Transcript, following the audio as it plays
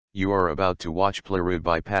You are about to watch Plerud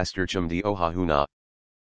by Pastor Chumdi Ohahuna.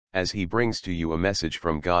 As he brings to you a message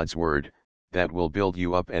from God's Word, that will build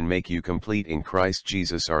you up and make you complete in Christ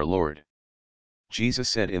Jesus our Lord. Jesus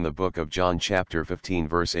said in the book of John chapter 15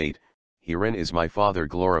 verse 8, "Herein is my Father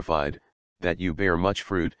glorified, that you bear much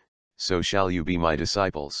fruit, so shall you be my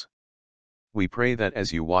disciples." We pray that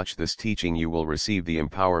as you watch this teaching you will receive the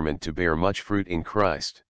empowerment to bear much fruit in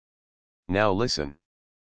Christ. Now listen.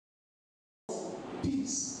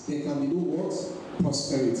 Peace, there can be no what?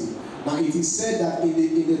 Prosperity. Now it is said that in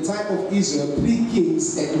the time of Israel, 3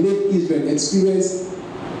 kings that made Israel experience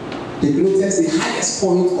the greatest, the highest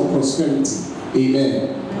point of prosperity. Amen.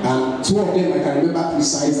 And 2 of them I can remember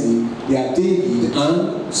precisely. They are David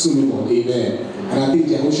and Solomon. Amen. And I think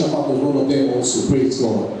Jehoshaphat was one of them also. Praise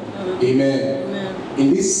God. Amen.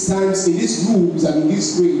 In these times, in these rooms and in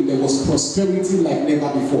this reign, there was prosperity like never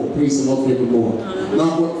before. Praise the Lord for evermore.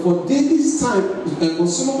 Now, for David's time, for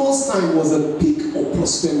Solomon's time was a peak of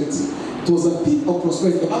prosperity. It was a peak of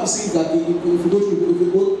prosperity. The Bible says that if you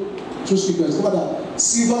go through scriptures, remember that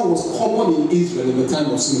silver was common in Israel in the time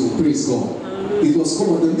of Solomon. Praise God. It was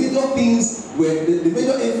common. The major things were the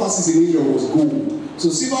major emphasis in Israel was gold. So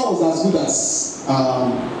silver was as good as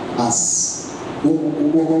what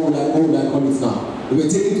would I call it now? They were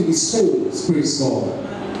taken to be souls, praise God.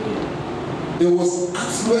 There was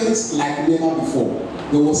affluence like never before.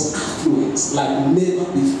 There was affluence like never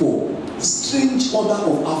before. Strange order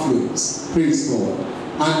of affluence, praise God.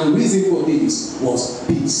 And the reason for this was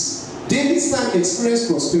peace. David's time experienced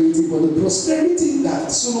prosperity, but the prosperity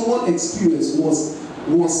that Solomon experienced was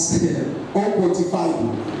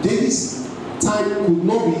unquantifiable. David's time could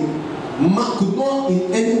not in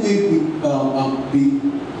any way be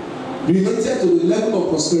related to the level of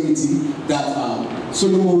prosperity that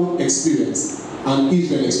Solomon experienced and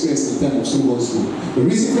Israel experienced in the time of Solomon's rule. The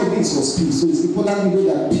reason for this was peace. So it's important to know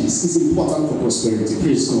that peace is important for prosperity.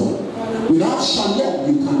 Praise God. Without shalom,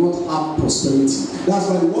 you cannot have prosperity. That's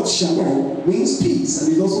why the word shalom means peace,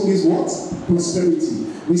 and it also means what? Prosperity.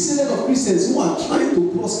 We see a lot of Christians who are trying to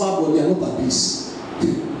prosper, but they are not at peace.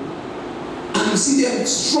 And you see them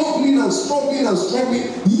struggling,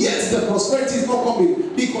 yet the prosperity is not coming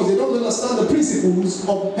because they don't understand the principles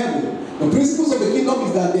of heaven. The principles of the kingdom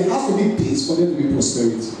is that there has to be peace for there to be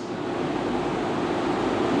prosperity.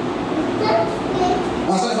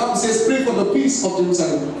 That's why the Bible says, pray for the peace of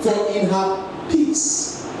Jerusalem, for in her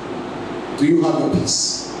peace do you have your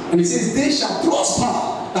peace. And it says, they shall prosper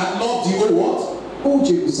that love you, O what? O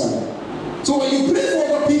Jerusalem. So when you pray for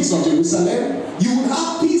the peace of Jerusalem, you will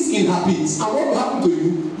have peace in her peace. And what will happen to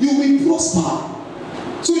you? You will prosper.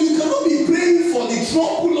 So you cannot be praying for the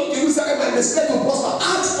trouble of Jerusalem and expect to prosper.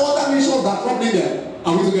 Ask other nations that are troubling them.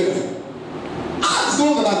 Are we together? Ask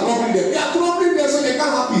those that are troubling them. They are troubling them so they can't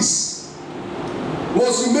have peace.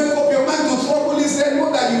 Once you make up your mind to trouble Israel,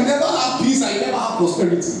 know that you will never have peace and you never have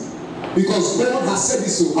prosperity. Because God has said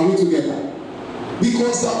this so. Are we together?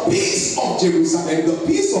 Because the peace of Jerusalem, the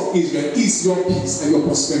peace of Israel is your peace and your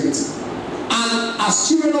prosperity. And as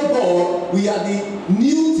children of God, we are the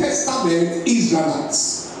New Testament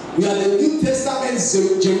Israelites. We are the New Testament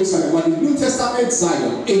Jerusalem. We are the New Testament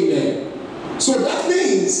Zion. Amen. So that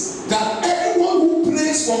means that everyone who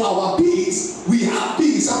prays for our peace, we have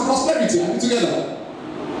peace and prosperity. Are we together?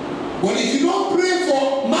 But if you don't pray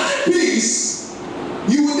for my peace,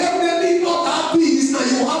 you will definitely not have peace and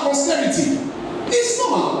you will have prosperity. It's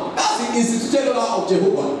normal. That's the instituted law of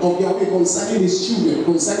Jehovah, of Yahweh concerning his children,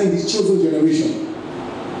 concerning his chosen generation.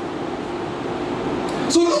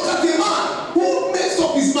 So look at the man who makes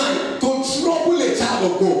up his mind to trouble a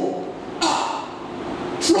child of God.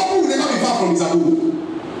 Trouble will never be far from his abode.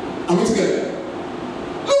 Are we together?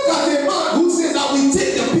 Look at the man who says, I will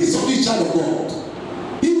take the peace of this child of God.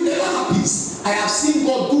 He will never have peace. I have seen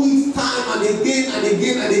God do it time and again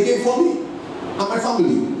for me and my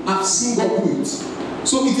family. I've seen God do it.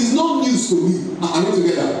 So it is not news to me. Are we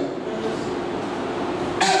together?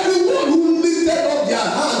 Everyone who lifted up their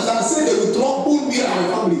hands and said they will trouble me and my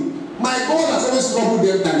family, my God has always troubled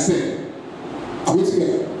them times 10. Are we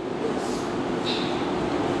together?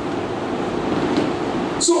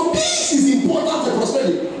 So peace is important for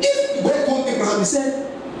prosperity. If God told Abraham, he said,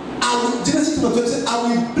 Genesis 20 said, I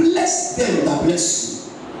will bless them that bless you.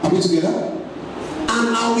 Are we together?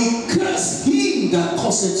 And I will curse him that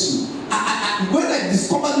curseth you. When I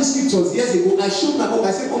discovered these scriptures years ago, I showed my mom,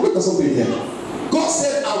 I said, oh, wait for something here. God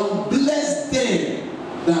said, I will bless them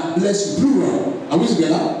that bless you. Plural. Are we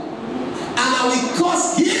together? And I will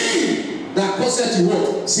curse him that curseth you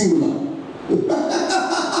what? Singular.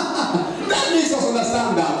 That makes us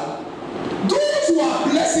understand that those who are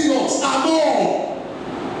blessing us are more.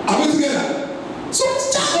 Are we together? So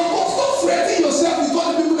child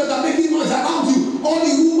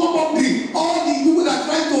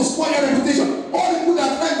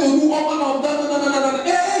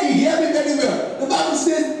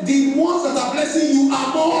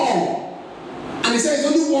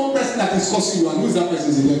only one person that is cursing you, and who is that person?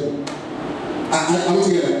 Is the devil. Are we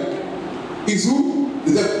together? It's who?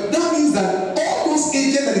 The devil. That means that all those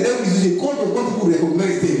agents that the devil is using, God does not even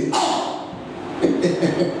recognize them.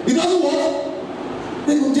 He doesn't what?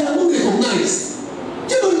 They are not recognized.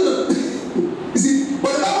 You know, you see,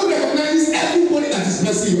 but the Bible recognizes everybody that is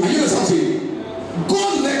blessing you. Are you know something?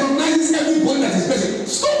 God recognizes everybody that is blessing.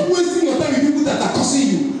 Stop wasting your time with people that are cursing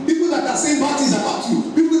you, people that are saying bad things about you,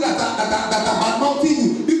 people that are bad mouthing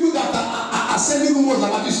you, people that are sending rumors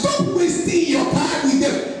about you. Stop wasting your time with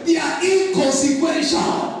them. They are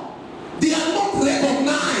inconsequential. They are not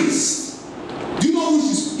recognized. Do you know who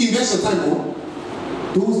you should invest your time on?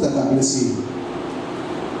 Those that are blessing you.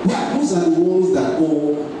 But those are the ones that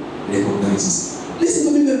God recognizes.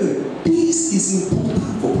 Listen to me, baby. Peace is important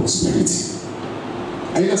for prosperity.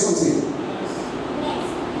 Are you know something?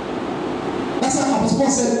 That's why Apostle Paul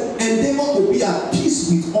said, endeavor to be at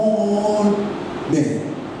peace with all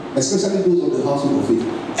men, especially those of the household of faith.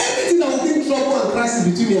 Everything that will bring trouble and crisis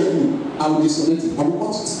between me and you, I will disconnect it. I will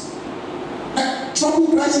cut it. Trouble,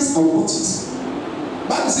 crisis, I will cut it.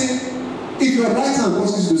 Bible says, if your right hand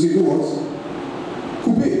causes you to say, go what?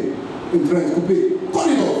 Coupe. In French, coupe. Cut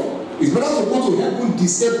it off. It's better to go to heaven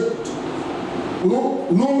disabled.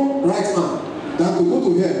 No right hand. Than to go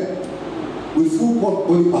to hell with full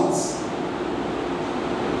body parts.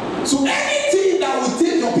 So anything that will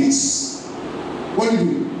take your peace, what do you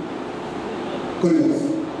do? Cut it off.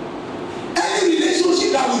 Any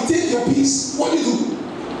relationship that will take your peace, what do you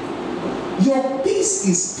do? Your peace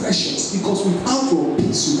is precious because without your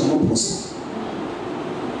peace you cannot prosper.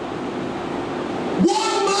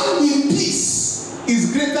 One man with peace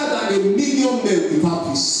is greater than 1,000,000 men without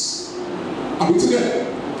peace. Are we together?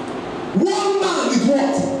 One man with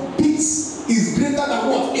what? Peace is greater than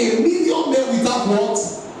what? 1,000,000 men without what?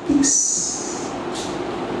 Peace.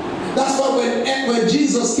 That's why when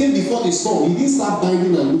Jesus came before the storm, he didn't start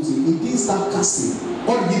binding and losing. He didn't start casting.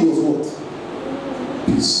 All he did was what?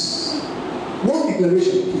 Peace. One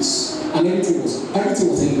declaration, peace, and everything was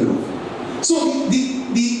taken care of. So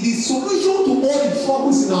the solution to all the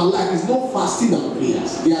troubles in our life is not fasting and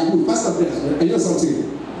prayers. They are good. Fast and prayers. Right? And you know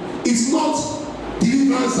something? It's not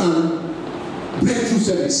deliverance and breakthrough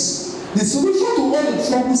service. The solution to all the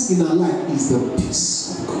troubles in our life is the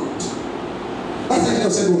peace of God. That's why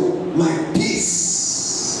Jesus said, well, my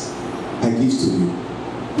peace I give to you.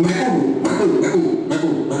 My own.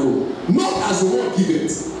 Not as the world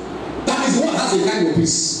giveth. That is what has a kind of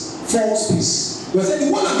peace. False peace. He said,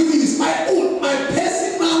 the one I'm giving is my own, my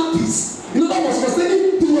personal peace. In other words, he was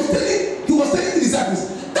telling the disciples,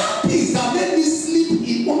 that peace that made me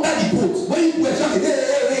sleep under the boat. When you were shouting,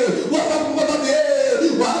 hey, what happened,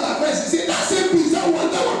 he said, that same peace, that one,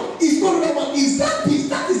 is not that one, is that peace,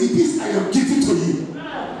 that is the peace I am giving to you.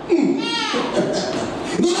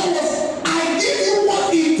 In other words, I give you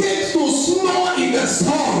what it takes to snore in the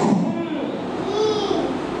storm.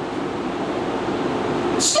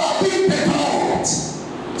 Stop being perturbed.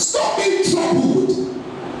 Stop being troubled.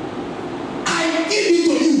 I give it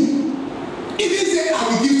to you. It didn't say I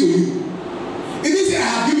will give to you. It didn't say I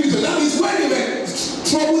have given it to you. That means when they were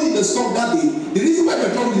troubled in the storm that day, the reason why they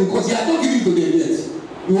were troubled is because he had not given it to them yet.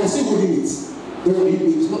 He was still holding it.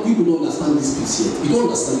 People don't understand this piece yet. You don't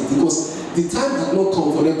understand it because the time had not come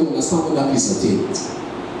for them to understand what that piece attained.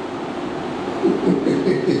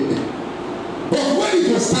 But when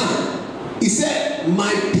it was time, he said,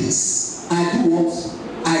 my peace, I do what?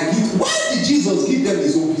 I give. Why did Jesus give them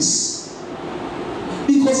his own peace?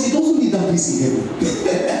 Because he doesn't need that peace in heaven.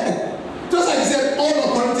 Just like he said, all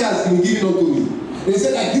authority has been given unto me. And he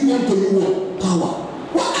said, I give unto you what? Power.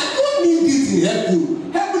 Well, I don't need this in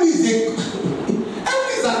heaven. Heaven is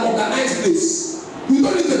an organized place. You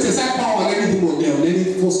don't need to exercise power on anything on there, on any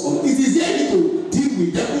force on. It is there to deal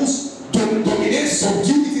with devils, dominate,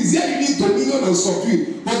 subdue. It is there you need dominion and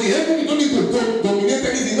subdue. But in heaven you don't need to dominate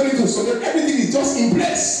anything, you don't need to subdue. Everything is just in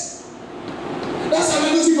place. That's how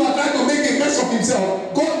Lucifer trying to make a mess of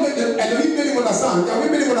himself. God made them, and he made him understand. And we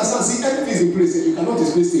made him understand, see, everything is in place and you cannot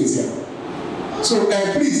displace things here. So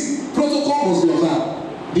please, protocol must be observed.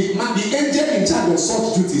 The angel in charge of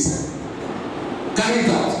such duties carry it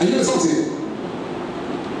out. And you know something?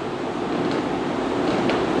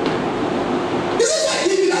 This is why I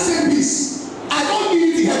give you that same peace. I don't need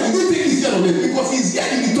it in heaven. You don't take it here on earth because he's here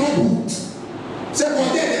in the trouble. Say,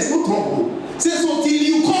 but there's no trouble. Say, so till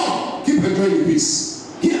you come, keep enjoying the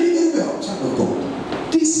peace. Hear me very well, child of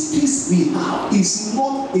God. This peace we have is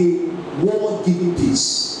not a world-giving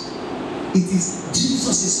peace. It is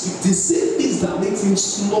Jesus' peace, the same peace that makes him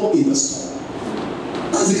snore in the storm.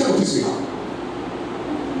 That's the kind of peace we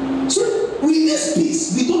have. So, with this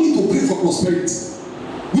peace, we don't need to pray for prosperity.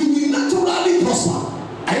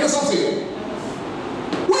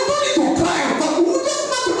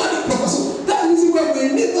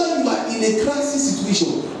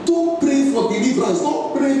 deliverance,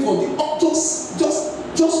 not pray for the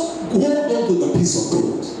just hold on to the peace of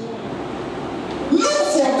God. Look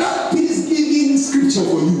for that peace-giving scripture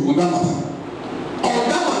for you on that matter. On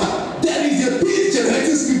that matter, there is a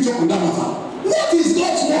peace-generating scripture on that matter. What is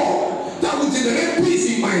God's word that will generate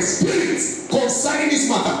peace in my spirit concerning this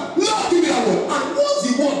matter? Lord, give me that word. And what's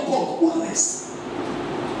the word called? What rest?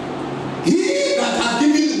 He that has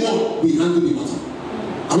given the word will handle the matter.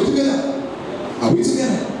 Are we together? Are we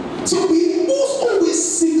together? So we must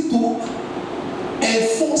always seek to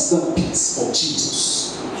enforce the peace of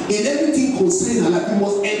Jesus. In everything concerning our life, we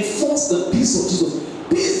must enforce the peace of Jesus.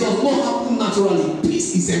 Peace does not happen naturally.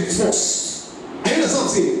 Peace is enforced. Are you understand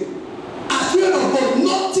what I'm saying? As children of God,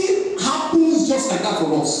 nothing happens just like that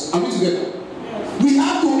for us. Are we together? We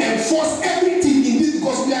have to enforce everything in this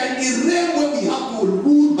because we are in a realm where we have to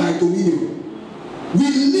rule by dominion. We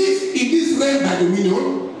live in this realm by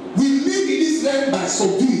dominion. We live in this realm by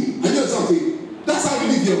subduing. Are you understand something? That's how we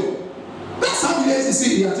live here. That's how we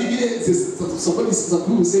say we are taking it. Some people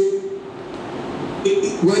say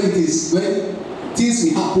when things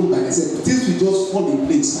will happen by themselves, things will just fall in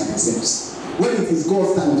place by themselves. When it is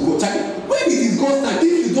God's time, it's God's time. When it is God's time,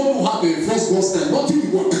 if you don't know how to enforce God's time,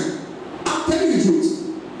 nothing will work. I'm telling you the truth.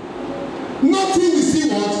 Nothing will still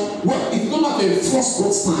work if you don't know how to enforce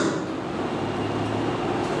God's time.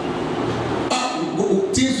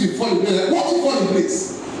 Things will fall in place. What will fall in place?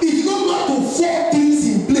 If you don't know how to fall things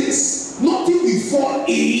in place, nothing will fall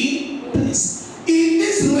in place. In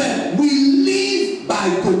this realm, we live by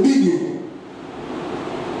dominion.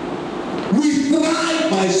 We thrive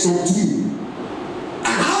by subduing. And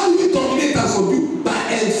how do we dominate and subdue?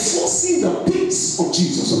 By enforcing the peace of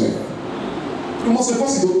Jesus on earth. You must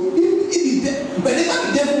enforce it. Whenever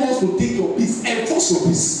the devil wants to take your peace, enforce your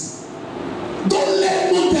peace. Don't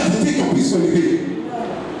let no devil take your peace from the day.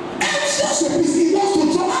 Enforce your peace. He wants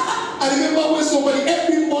to trouble. I remember when somebody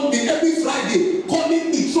every Monday, every Friday, calling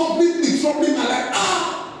me, troubling my life.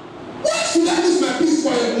 Why should I lose my peace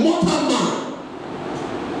for a mortal man?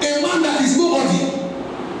 A man that is nobody.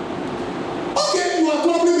 Okay, you are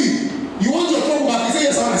troubling me. You want your trouble back? He said,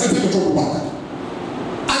 yes, I said, take your trouble back.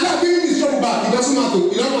 And I'm giving this trouble back. He doesn't have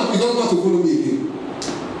to follow me again.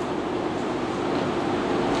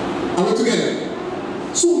 Are we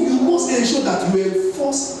together? So you must ensure that you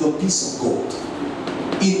enforce the peace of God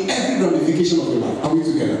in every ramification of your life. Are we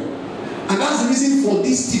together? And that's the reason for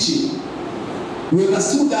this teaching. We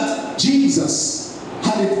understood that Jesus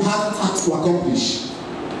had a task to accomplish.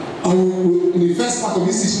 And in the first part of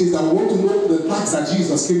this teaching is that we want to know the tasks that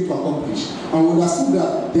Jesus came to accomplish. And we understood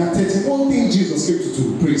that there are 31 things Jesus came to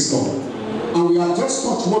do. Praise God. And we have just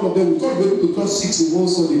touched one of them. We thought we were able to touch 6 in one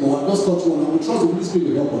Sunday, but we have just touched one. And we trust the Holy Spirit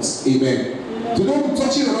will help us. Amen. Today we'll be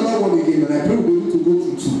touching another one again, and I pray we'll be able to go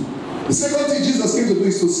through 2. The second thing Jesus came to do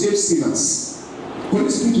is to save sinners. Holy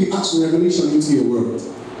Spirit, we ask for revelation into your word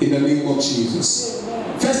in the name of Jesus.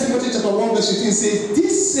 1 Timothy chapter 1 verse 15 says,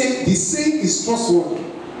 the saying is trustworthy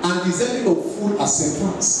and deserving of full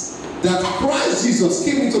acceptance, that Christ Jesus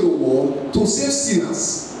came into the world to save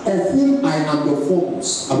sinners, of whom I am the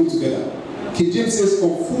foremost. Are we together? King James says,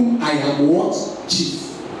 of whom I am what? Chief.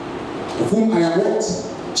 Of whom I am what?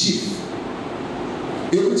 Chief.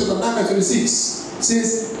 Hebrews chapter 9 verse 26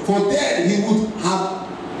 says, for then he would have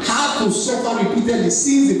had to suffer repeatedly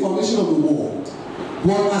since the foundation of the world.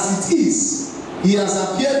 But as it is, he has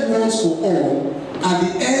appeared once for all at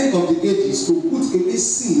the end of the ages to put away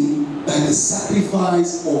sin by the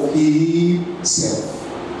sacrifice of himself.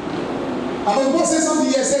 And God said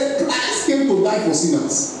something here, said, Christ came to die for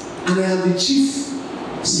sinners, and I am the chief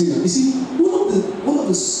sinner. You see, one of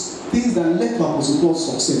the things that led to Apostle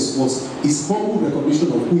Paul's success was his humble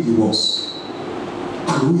recognition of who he was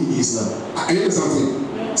and who he is now. Are you understand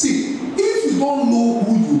something? See, if you don't know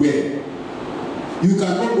who you were, you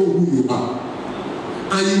cannot know who you are,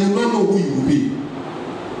 and you will not know who you will be.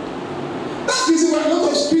 That's the reason why a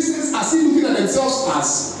lot of Christians are still looking at themselves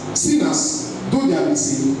as sinners, though they have been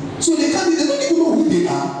sinning. So they don't even know who they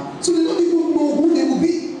are, so they don't even know who they will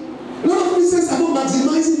be. A lot of Christians are not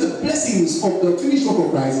maximizing the blessings of the finished work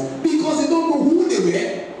of Christ because they don't know who they were.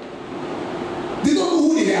 They don't know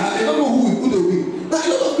who they are, they don't know who they will be. Now, a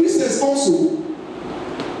lot of Christians also,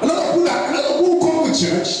 a lot of people who come to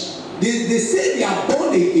church, they say they are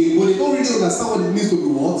born again, but they don't really understand what it means to be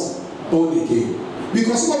what? Born again.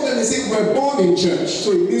 Because some of them they say we're born in church,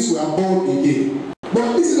 so it means we are born again.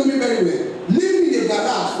 But listen to me very well. Living in a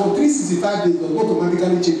garage for 365 days does not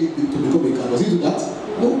automatically change you to become a car. Does it do that?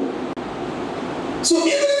 No. So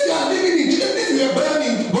even if you are living in church, even if you are born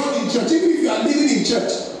in church, even if you are living in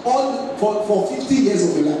church for 50 years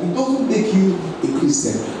of your life, it doesn't make you a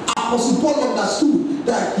Christian. Apostle Paul understood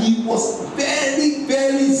that he was very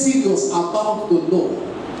zealous about the law,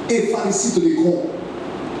 a Pharisee to the core.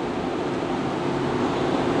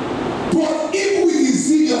 But even with his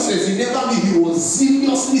zealousness, he never knew he was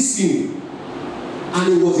zealously sinning.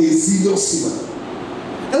 And he was a zealous sinner.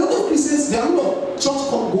 A lot of Christians, there are a lot of church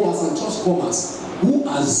goers and church comers who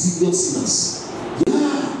are zealous sinners.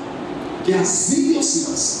 Yeah, they are zealous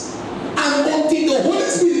sinners. And until the Holy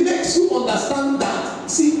Spirit makes you understand that,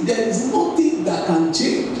 see, there is nothing that can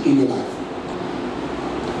change in your life.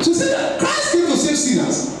 So say that Christ came to save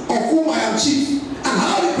sinners, of whom I am chief. And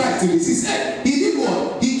how did Christ do this? He said, he did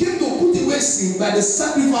what? He came to put away sin by the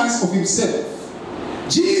sacrifice of himself.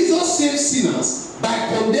 Jesus saved sinners by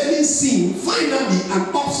condemning sin finally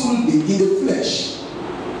and absolutely in the flesh.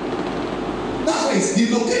 That's why it's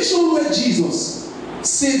the location where Jesus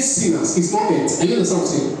saved sinners is not earth. Are you understand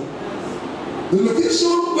what I'm saying? The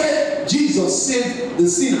location where Jesus saved the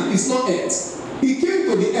sinner is not earth. He came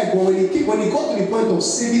to the earth, but when he got to the point of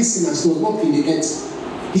saving sinners, he was not in the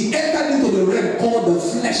earth. He entered into the realm called the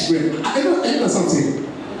flesh realm. Are you understand something?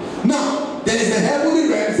 Now, there is the heavenly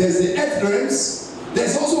realms, there's the earth realms,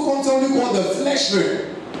 there's also something called the flesh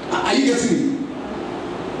realm. Are you getting me?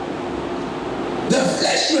 The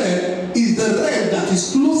flesh realm is the realm that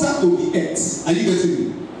is closer to the earth. Are you getting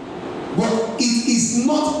me? But it is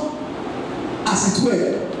not, as it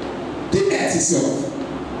were, the earth itself.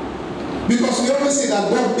 Because we always say that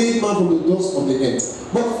God made man from the dust of the earth.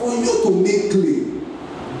 But for you to make clay,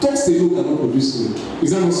 dust alone cannot produce clay.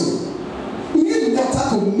 Is that not so? You need water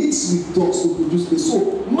to mix with dust to produce clay.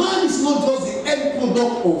 So man is not just the end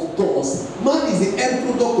product of dust. Man is the end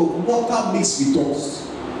product of water mixed with dust.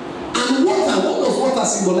 And water, what does water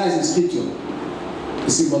symbolize in scripture? It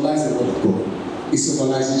symbolizes the word of God. It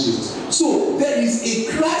symbolizes Jesus. So there is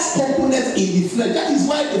a Christ component in the flesh. That is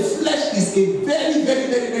why the flesh is a very, very,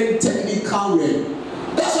 very, very technical realm.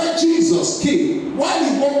 That's why Jesus came while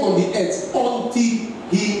he walked on the earth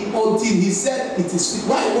until he said it is free.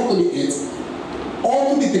 While he walked on the earth,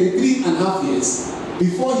 all the 33.5 years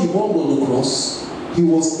before he walked on the cross, he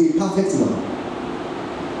was a perfect man.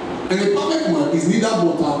 And a perfect man is neither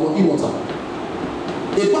mortal nor immortal.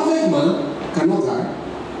 A perfect man cannot die.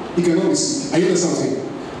 He cannot be sick. Are you understand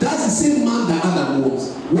something? That's the same man that Adam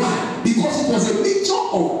was. Why? Because it was a mixture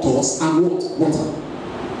of dust and what? Water.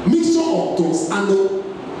 Mixture of dust and the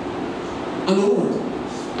word.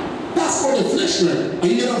 That's called the flesh realm. Are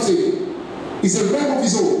you hear what I'm saying? It's a realm of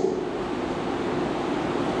his own.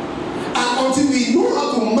 And until we know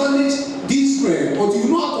how to manage this realm, until we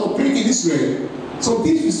know how to operate in this realm, some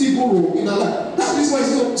things will still go wrong in our life. That's the reason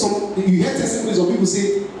why you hear testimonies of people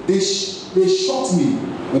say they shot me,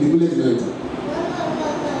 but the bullet didn't enter.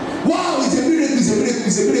 Wow, it's a miracle, it's a miracle,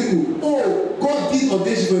 it's a miracle. Oh, God did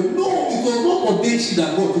ordain you for him. No, it was not ordained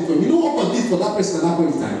that God did for him. You know what God did for that person at that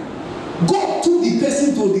point in time? God took the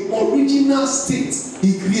person to the original state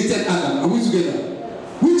he created Adam. Are we together?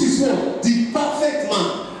 Which is what? The perfect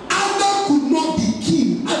man. Adam could not be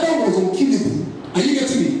killed. Adam was unkillable. Are you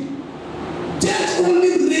getting me? Death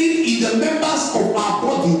only reigned in the members of our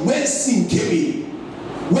body when sin came in.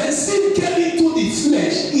 When sin came into the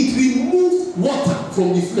flesh, it removed water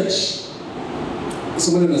from the flesh.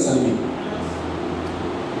 Somebody understand me?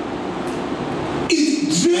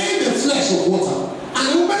 It drained the flesh of water. And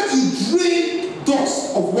the moment you drain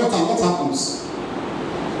dust of water, what happens?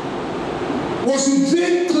 Once you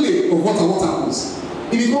drain clay of water, what happens?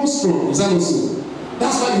 It becomes strong. Is that not so?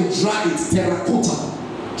 That's why you dry it, terracotta.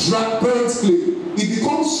 Burnt clay. It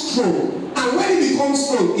becomes strong. And when it becomes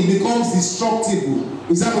strong, it becomes destructible.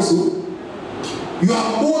 Is that also? You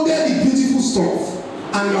have molded the beautiful stuff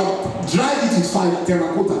and you have dried it with fire,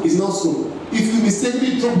 terracotta. It's not strong. If you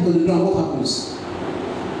mistakenly drop it on the ground, what happens?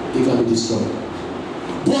 It can be destroyed.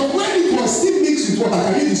 But when it was still mixed with water,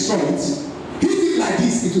 can you destroy it? Hit it like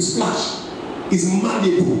this, it will splash. It's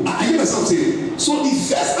malleable. I hear something. So the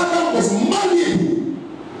first Adam was malleable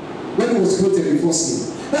when he was created before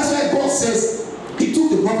sin. That's why God says he took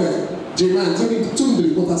the prophet Jeremiah and took him to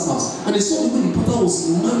the potter's house, and he saw the way the potter was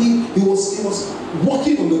he was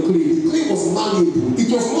walking on the clay. The clay was malleable. It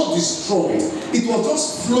was not destroyed. It was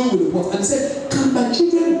just flowing with the pot. And he said, "Can my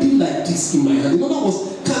children be like this in my hand?" In other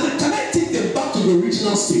words, can I take them back to the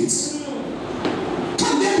original state?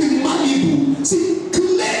 Can they be malleable? See,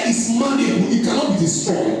 clay is malleable. It cannot be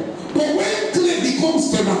destroyed. But when clay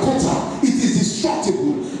becomes terracotta, it is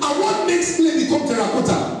destructible. And what makes clay become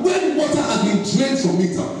terracotta? When water has been drained from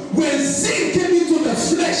it. When sin came into the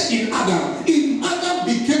flesh in Adam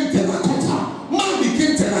became terracotta. Man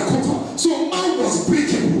became terracotta. So man was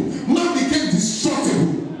breakable. Man became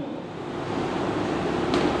destructible.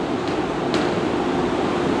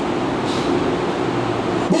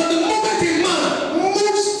 But the moment a man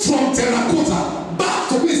moves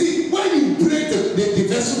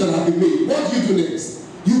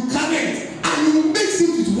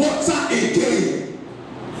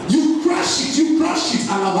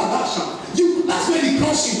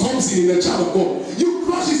a child of God. You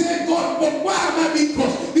crush, you say, God, but why am I being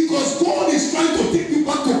crushed? Because God is trying to take you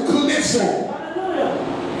back to clear form.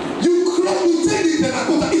 You crush, you take it, and I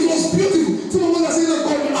go, it was beautiful. Some of us are saying,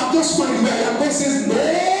 God, I'm just fine where I am. God says, no,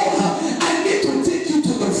 I need to take you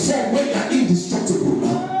to the form where you are indestructible.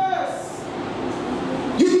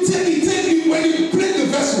 You take it, when you break the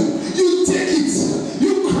vessel, you take it,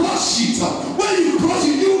 you crush it. When you crush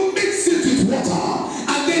it, you mix it with water,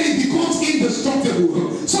 and then it becomes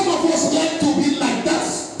indestructible. Some of us like to be like that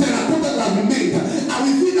terracotta that we made, and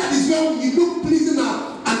we think that is where we look pleasing and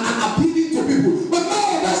appealing to people. But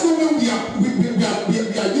no, that's not when we are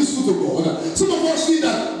useful to God. Some of us think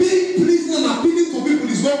that being pleasing and appealing to people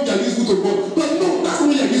is when we are useful to God. But no, that's not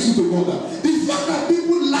when you are useful to God. The fact that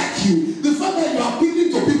people like you, the fact that you are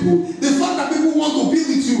appealing to people, the fact that people want to be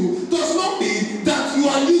with you, does not mean that you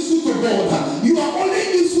are useful to God. You are only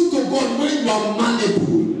useful to God when you are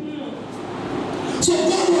malleable. So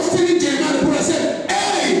God was telling Jeremiah the prophet, said,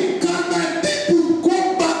 hey, can my people go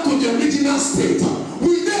back to the original state?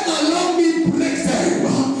 Will they allow me break them?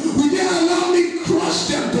 Will they allow me crush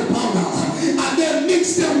them to powder and then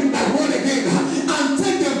mix them with my word again and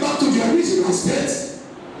take them back to the original state?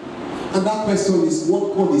 And that question is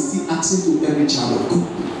what God is still asking to every child of God.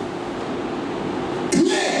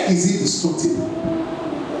 Clay is indestructible.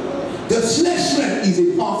 The flesh realm is a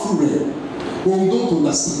powerful realm, but we don't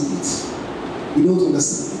understand it. We don't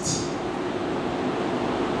understand it.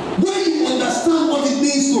 When you understand what it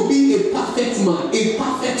means to be a perfect man, a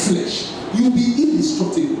perfect flesh, you'll be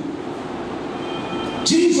indestructible.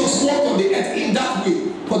 Jesus walked on the earth in that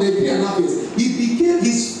way for the 3.5 years.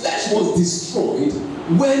 His flesh was destroyed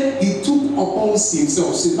when he took upon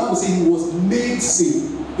himself. So the Bible says he was made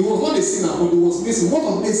sin. He was not a sinner, but he was made sin. What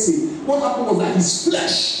was made sin? What happened was that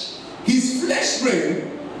his flesh realm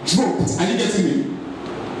dropped. Are you getting me?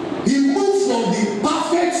 He moved from the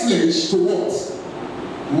perfect flesh to what?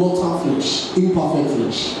 Mortal flesh, imperfect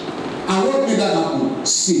flesh. And what made that happen?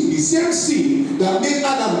 Sin. The same sin that made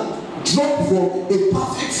Adam drop from a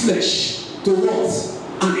perfect flesh to what?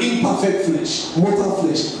 An imperfect flesh, mortal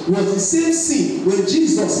flesh, was the same sin. When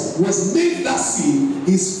Jesus was made that sin,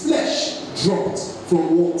 his flesh dropped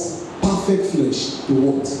from what? Perfect flesh to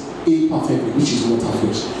what? Imperfect, which is mortal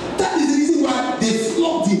flesh. That is the reason why they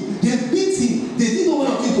flogged him, they beat him, they did not want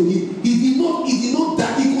to do to him. He did not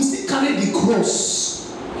die. He could still carry the cross.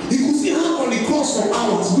 He could still hang on the cross for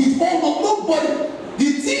hours with almost nobody.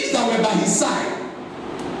 The things that were by his side,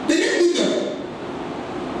 they didn't do them.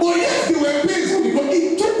 But yes, they were pains on the cross. He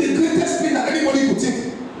took the greatest pain that anybody could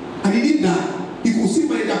take, and he didn't die. He could still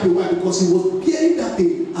manage that pain. Why? Because he was bearing that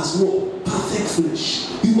pain as what? Perfect flesh.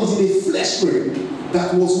 He was in a flesh realm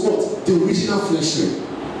that was what? The original flesh realm.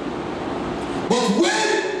 But when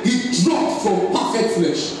he dropped from perfect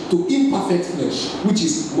flesh to imperfect flesh, which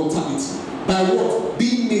is mortality, by what?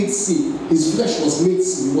 Being made sin. His flesh was made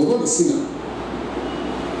sin. He was not a sinner.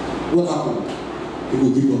 What happened? He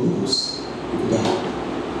will give up the ghost. He will die.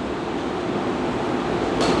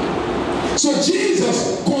 So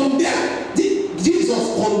Jesus condemned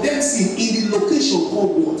sin in the location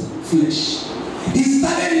called what? Flesh. He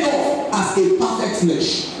started off as a perfect flesh.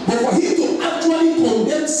 But for him to actually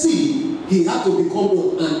condemn sin, he had to become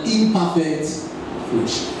what? An imperfect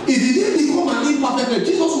flesh. If he didn't become an imperfect flesh,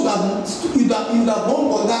 Jesus would have gone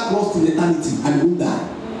on that cross to eternity and he would die.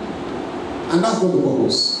 And that's not the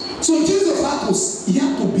purpose. So Jesus had to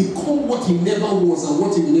become what he never was and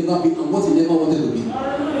what he will never be and what he never wanted to be.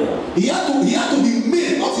 He had to be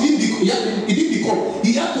made, not he didn't become.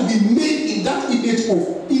 He had to be made in that image of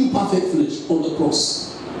imperfect flesh on the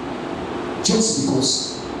cross. Just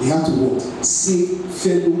because he had to what? Save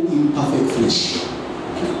fellow imperfect flesh.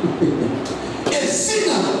 A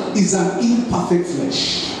sinner is an imperfect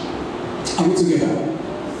flesh. Are we together?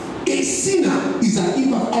 A sinner is an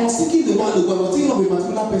imperfect. I was thinking I was thinking of a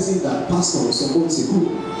particular person that passed on some months ago.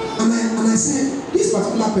 And I said, this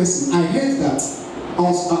particular person, I heard that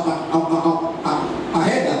I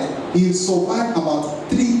heard that he survived about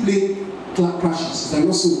 3 plane crashes. And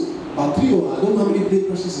also about 3 or I don't know how many plane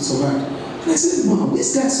crashes he survived. And I said, wow,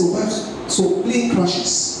 this guy survived some plane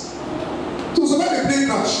crashes. To survive a plane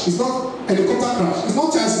crash, it's not helicopter crash, it's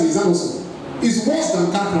not chance it's also. It's worse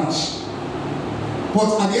than car crash.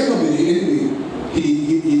 But at the end of the day, anyway,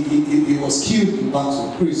 he was killed in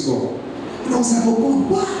battle. Praise God. And I was like, oh God,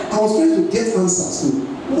 why? I was trying to get answers to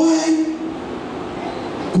why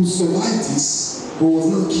could survive this, but was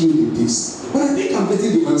not killed in this. But I think I'm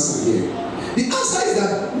getting the answer here. The answer is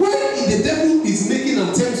that when the devil is making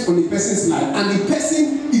attempts on a person's life and the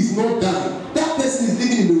person is not dying, that person is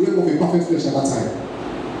living in the realm of a perfect flesh at that time.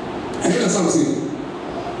 I understand what I'm saying.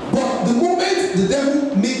 But the moment the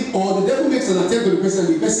devil makes an attempt on the person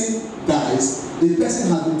and the person dies, the person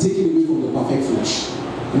has been taken away from the perfect flesh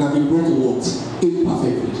and has been brought to what?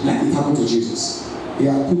 Imperfect flesh, like it happened to Jesus. He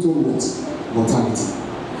has put on what? Mortality.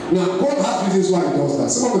 Now, God has reasons why he does that.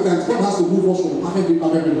 Some of the times, God has to move us from perfect to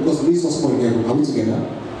imperfect because he needs us more in heaven. Are we together?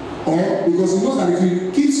 Or because he knows that if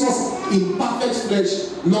he keeps us in perfect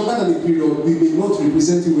flesh longer than a period, we may not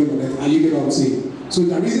represent him well on earth. And you get what I'm saying? So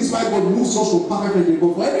there are reasons why God moves us from perfect flesh.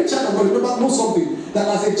 But for every child of God, remember, know something, that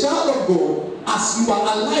as a child of God, as you are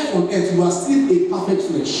alive on earth, you are still a perfect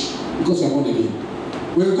flesh because you are born again.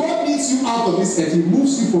 When God leads you out of this earth, he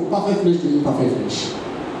moves you from perfect flesh to imperfect flesh.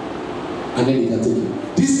 And then he can take you.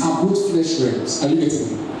 These are both flesh realms. Are you getting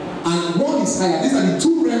me? And one is higher. These are the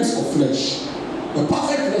two realms of flesh. The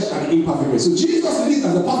perfect flesh and the imperfect flesh. So Jesus lived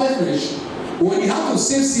as the perfect flesh. When he had to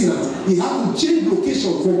save sinners, he had to change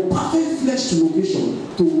location from perfect flesh to location.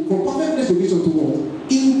 From perfect flesh location to what?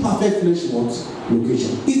 Imperfect flesh what?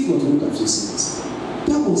 Location. It was not of sinners.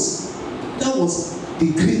 That was the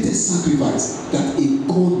greatest sacrifice that a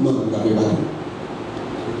God man would have ever done.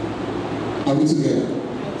 Are we together?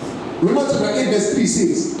 Romans chapter 8 verse 3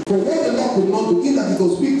 says, for what the law could not do, in that it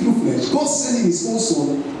was weak through flesh, God sending his own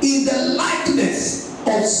son in the likeness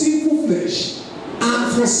of sinful flesh,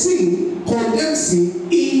 and for sin, condemned sin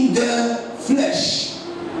in the flesh.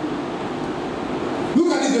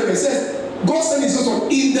 Look at this verse. It says, God sent his own son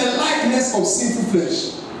in the likeness of sinful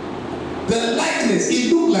flesh. The likeness,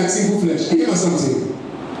 it looked like sinful flesh. I give us something.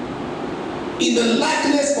 In the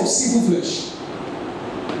likeness of sinful flesh.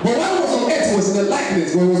 But when he was on earth, he was in the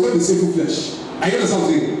likeness, but he was not the sinful flesh. Are you understand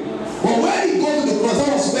something? But when he got to the cross, that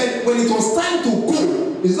was when it was time to go.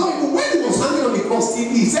 It's not even when he was hanging on the cross,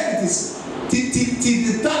 he said it is till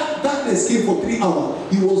the darkness came for 3 hours.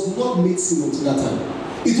 He was not made sin until that time.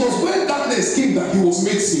 It was when darkness came that he was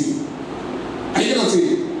made sin. Are you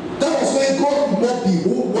understand? That was when God could not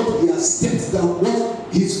behold what he has stepped down,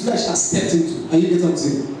 what his flesh has stepped into. Are you getting what I'm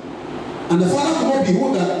saying? And the Father could not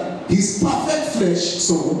behold that his perfect flesh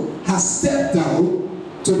son has stepped down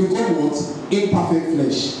to become what? Imperfect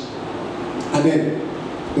flesh. And then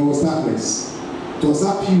there was darkness. There was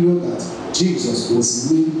that period that Jesus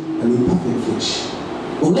was made an imperfect flesh.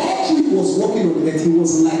 But all through he was walking on the earth, he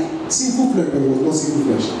was like sinful flesh, but he was not sinful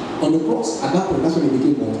flesh. On the cross, at that point, that's when he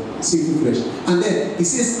became what? Sinful flesh. And then he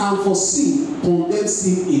says, and for sin, condemned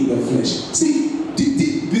sin in the flesh. See,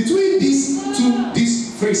 between these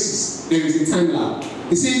phrases, there is a time lag.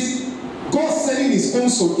 It says, God sending his own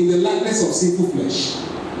son in the likeness of sinful flesh.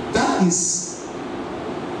 That is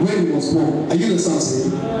when he was born. Are you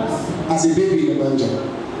understand? As a baby in the manger.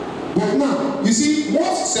 But now, you see,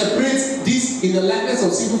 what separates this in the likeness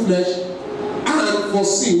of sinful flesh and for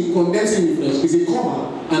sin, condensing in flesh, is a comma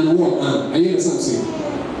and one and. Are you understand?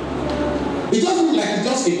 It doesn't look like it's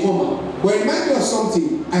just a comma. But it reminds me of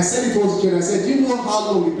something. I said it once again. I said, do you know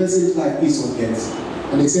how long the person's life is on earth?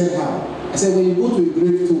 And they said, how? I said, when you go to a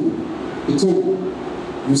grave tomb, you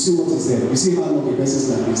see what is there. You see how long the person's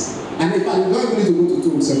life is. And if I don't need to go to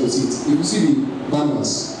tomb to see it, if you see the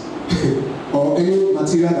banners or any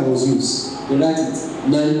material that was used, they write it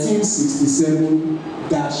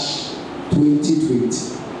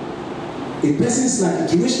 1967-2020. A person's life,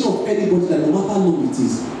 the duration of anybody, that no matter how long it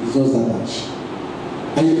is just that dash.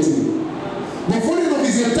 Are you getting it? But funny enough,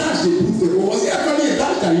 it's a dash they put there. Or was it actually a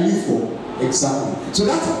dash that you live for? Exactly. So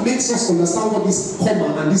that makes us understand what this comma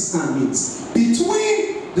and this and means.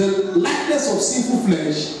 Between the likeness of sinful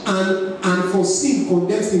flesh and for sin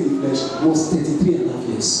condensed in the flesh was 33.5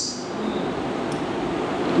 years.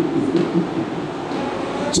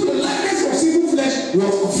 So the likeness of sinful flesh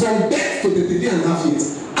was from death to 33.5 years.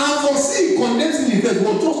 And for sin condensed in the flesh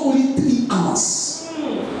was just only 3 hours.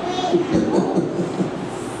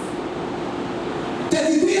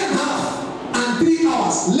 33.5 and 3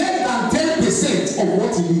 hours, less than 10% of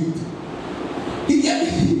what he lived.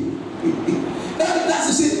 That's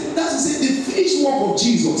to say the finished work of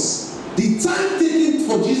Jesus, the time taken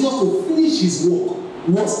for Jesus to finish his work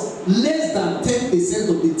was less than 10%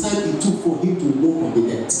 of the time it took for him to walk on the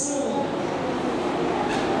earth.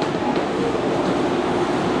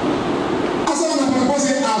 As I was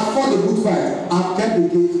saying, I've fought the good fight, I've kept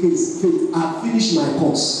the faith, I've finished my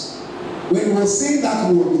course. When he was saying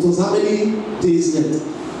that word, it was how many days left,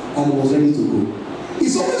 and he was ready to go.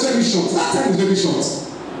 It's always very short. That time is very short.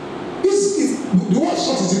 The word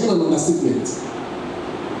short is even an understatement.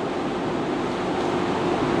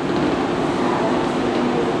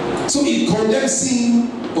 So it condemns sin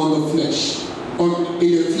on the flesh, in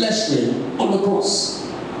the flesh realm, on the cross.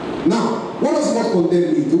 Now, what does the word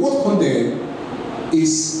condemn mean? The word condemn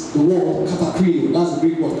is the word katakrino. That's the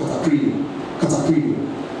Greek word katakrino.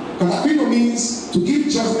 Katakrino means to give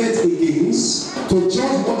judgment against, to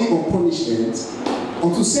judge body or punishment,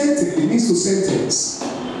 or to sentence. It means to sentence.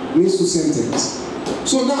 It means to sentence.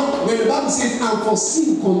 So now, when the Bible says, and for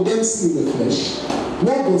sin condemns sin in the flesh,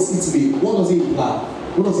 what does it mean? What does it imply?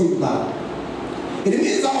 What does it imply? It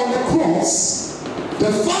means that on the cross,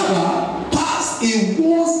 the Father passed a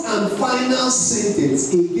once and final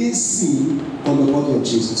sentence against sin on the body of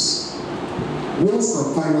Jesus. Once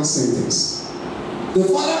and final sentence. The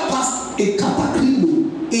Father passed a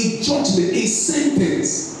katakrino, a judgment, a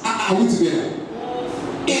sentence. Are we together?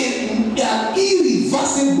 An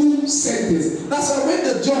irreversible sentence. That's why when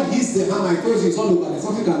the judge hits the hammer, it tells you it's all over. There's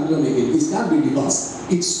nothing can be done again. It can't be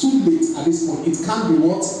reversed. It's too late at this point. It can't be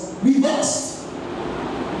what? Reversed.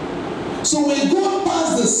 So when God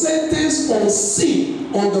passed the sentence on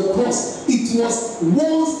sin on the cross, it was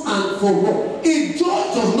once and for all. A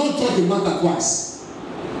judge does not judge a matter twice.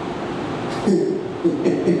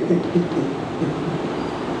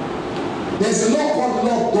 There's a law called the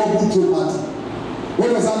law of double jeopardy. What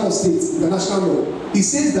does that law state? International law. It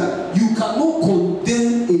says that you cannot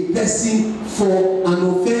condemn a person for an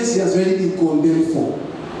offense he has already been condemned for.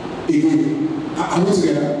 Again, are we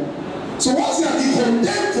together? So once you have been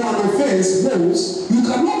condemned for an offense once, you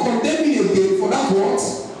cannot condemn me again for that what?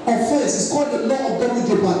 Offense. It's called the law of double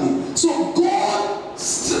jeopardy. So God,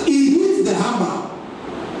 he hits the hammer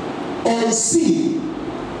on sin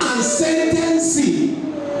and sentenced sin.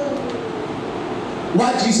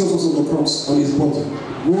 While Jesus was on the cross on his body,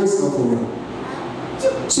 once and for all.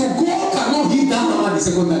 So God cannot hit that hammer the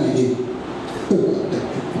second time again.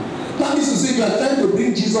 That means to say you are trying to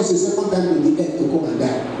bring Jesus a second time to the earth to come and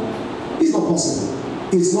die. It's not possible.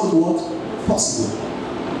 It's not what? Possible.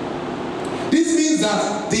 This means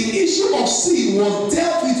that the issue of sin was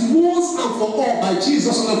dealt with once and for all by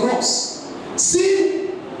Jesus on the cross. Sin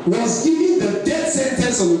was given the death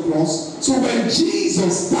sentence on the cross. So when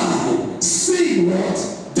Jesus died, sin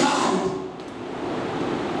what? Died.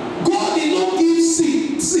 God did not give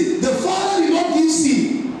sin. See, the Father did not give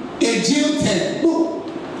sin a jail term. No.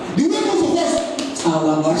 The way most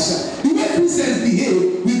of us, the way Christians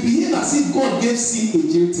behave, we behave as if God gave sin a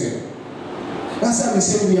jail term. That's why we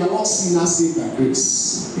say we are all sinners saved by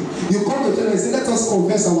grace. You come to church and say, let us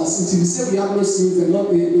confess our sins. If you say we have no sins, the Lord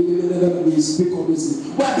will speak of those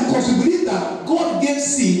sins. Why? Because we believe that God gave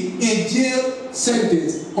sin a jail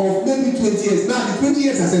sentence of maybe 20 years. Now the 20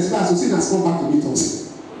 years has expired, so sin has come back to meet us.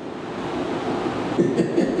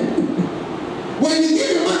 When you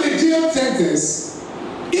give a man a jail sentence,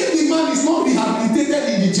 if the man is not rehabilitated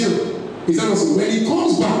in the jail, is that also when he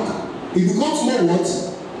comes back, he becomes more what?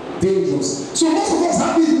 Dangerous. So most of us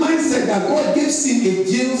have this mindset that God gave sin a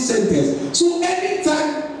jail sentence. So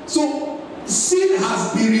anytime, so sin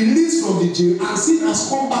has been released from the jail and sin has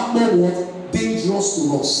come back more what? Dangerous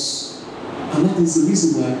to us. And that is the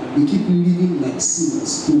reason why we keep living like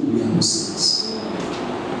sinners though we are no sinners.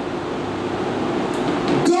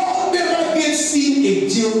 God never gave sin a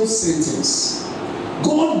jail sentence.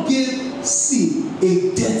 God gave sin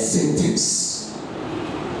a death sentence.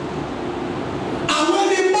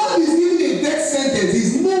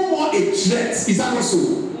 Is no more a threat. Is that not so?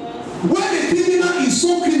 When a criminal is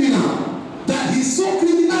so criminal that he's so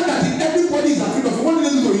criminal that everybody is afraid of him, what do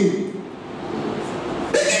they do to him?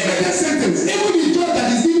 They give a death sentence. Even the judge that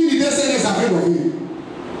is giving the death sentence is afraid of him.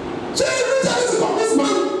 So every time it's about this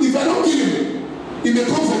man, if I don't kill him, he may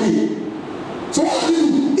come for me. So what do they do?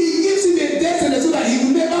 He gives him a death sentence so that he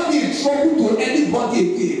will never be in trouble to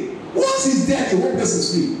anybody again. Once he's dead, the whole person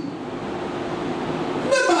is free.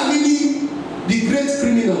 Remember really the great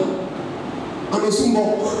criminal Anosumbo,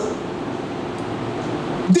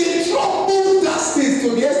 they troubled that state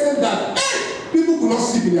to the extent that people could not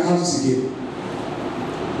sleep in their houses again.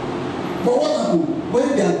 But what happened? When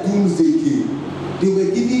their doomsday came, they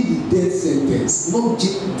were given the death sentence. Not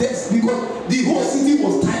death, because the whole city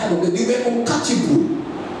was tired of them. They were uncatchable.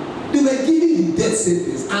 They were given the death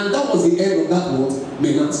sentence, and that was the end of that word,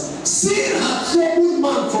 menace. Sin had troubled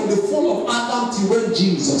man from the fall of Adam till when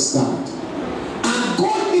Jesus died. And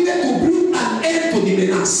God needed to bring an end to the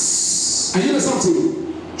menace. And you know something?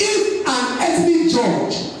 If an earthly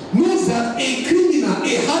judge knows that a criminal,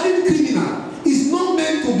 a hardened criminal, is not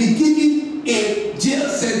meant to be given a jail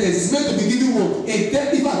sentence, it's meant to be given what? A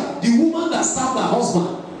death. In fact, the woman that stabbed her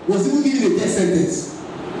husband was even given a death sentence.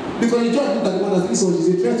 Because the judge looked at the woman and said, she's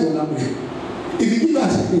a threat to another man. If you give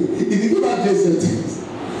her death sentence,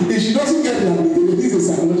 if she doesn't get rehabilitated, this is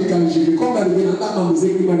a psychological issue. If you come back again and that man will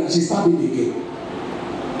say criminal and she stabbed him again.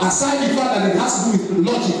 Aside the fact that it has to do with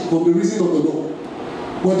logic from the reason of the law.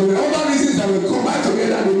 But there were other reasons that will combine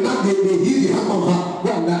together and they hit the hammer on her. Go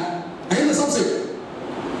on that. And you know something?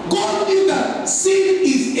 God sin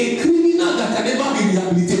is a criminal that can never be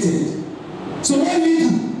rehabilitated. So what do you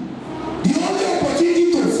do? The only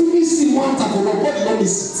opportunity to finish sin one time for God, the Lord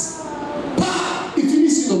is it. He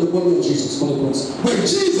finished sin on the body of Jesus on the cross. When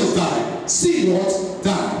Jesus died, sin what?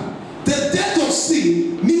 Died. The death of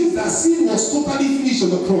sin means that sin was totally finished on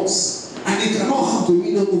the cross, and it cannot have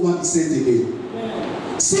dominion over the saint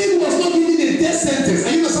again. Sin was not given a death sentence.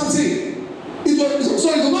 Are you know something? It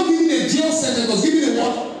was not given a jail sentence. It was given a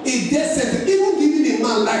what? A death sentence. Even giving a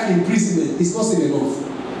man life imprisonment is not enough.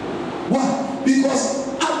 Why? Because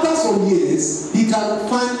after some years, he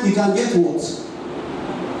can get what?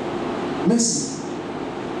 Mercy.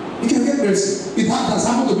 He can get mercy. It has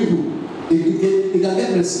happened to people. He can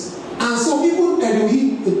get mercy. And so even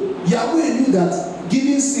Yahweh knew that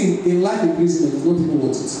giving sin a life imprisonment is not even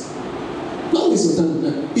worth it. Not waste your time with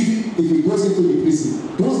that. If he goes into the prison,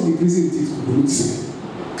 those in the prison it to pollute sin.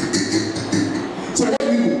 So what do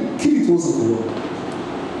you do? Kill it once and for all.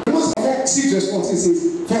 Romans 4:6 says,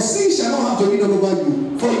 "For sin shall not have dominion over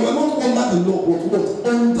you, for you are not under the law, but what?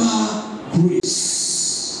 Under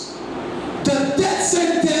grace." The death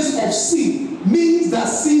sentence of sin means that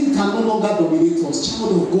sin can no longer dominate us.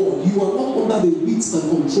 Child of God, you are not under the wits and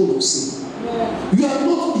control of sin. You are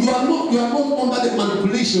not under the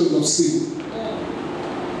manipulation of sin.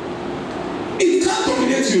 It can't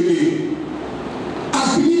dominate you again.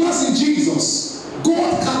 As believers in Jesus,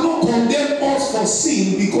 God cannot condemn us for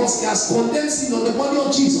sin because He has condemned sin on the body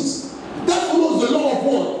of Jesus. That follows the law of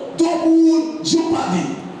what? Double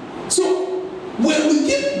jeopardy. So when we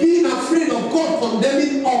keep being afraid of God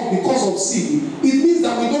condemning us because of sin, it means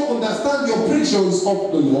that we don't understand the operations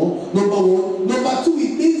of the law, number one. Number two,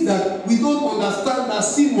 it means that we don't understand that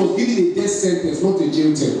sin was given a death sentence, not a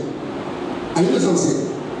jail term. Are you understand what I'm saying?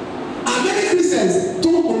 And many Christians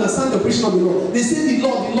don't understand the operation of the law. They say the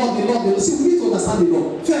law. See, we need to understand the law.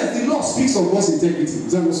 First, the law speaks of God's integrity.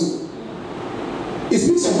 Is that also? It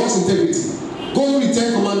speaks of God's integrity. Go through the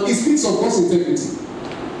 10 Commandments. It speaks of God's integrity.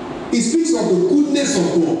 It speaks of the goodness of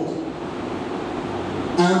God.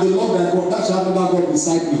 I am the Lord thy God, that shall have never God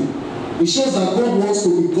beside me. It shows that God wants to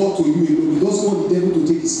be God to you alone. He doesn't want the devil to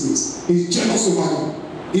take his place. He's jealous over you.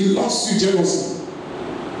 He loves you jealously.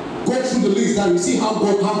 Go through the list and you see how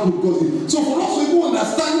good God is. So for us to even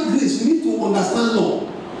understand grace, we need to understand law.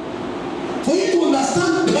 For you to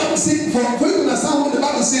understand the Bible says, for you to understand what the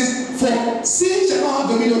Bible says, for sin shall not have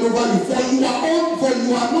dominion over you. For you are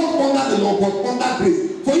not under the law, but under grace.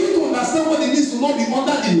 For you to understand what it means to not be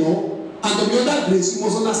under the law and to be under grace, you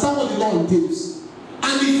must understand what the law entails.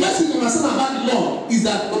 And the first thing to understand about the law is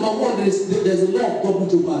that number one, there's a law of double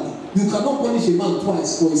jeopardy. You cannot punish a man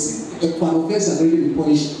twice for an offense that already been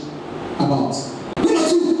punished about. Number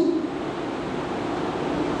two,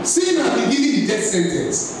 sin has been given the death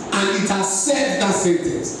sentence and it has served that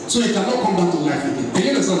sentence, so it cannot come back to life again. Are you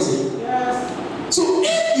understand what I'm saying? Yes. So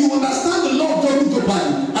if you understand the law of double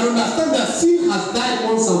jeopardy and understand that sin has died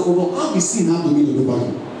once and for all, how will sin have dominion over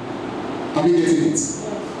you? Are we getting it? Yes.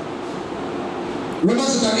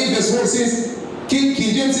 Romans 8:1 says, King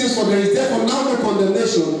James says, "For there is therefore now no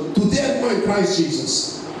condemnation to them who are in Christ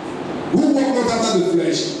Jesus, who walk not after the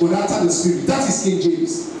flesh, but after the Spirit." That is King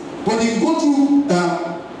James. But if you go through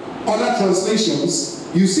other translations,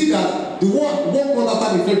 you see that the word "walk not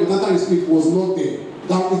after the flesh, but after the Spirit" was not there.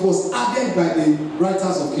 That it was added by the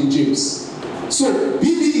writers of King James. So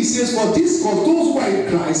BBE says, for those who are in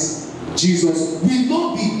Christ Jesus will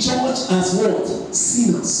not be judged as what?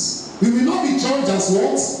 Sinners. We will not be judged as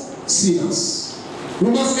what? Sinners.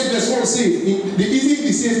 Romans 8:1 says, in the easy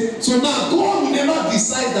it says, so now God will never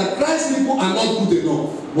decide that Christ's people are not good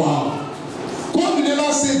enough. Wow. God will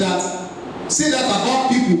never say that about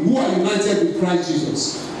people who are united with Christ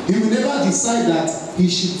Jesus. He will never decide that he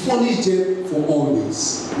should punish them for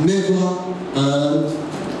always. Never and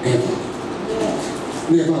ever.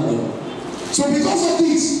 Never and ever. So because of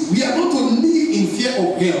this, we are not to live in fear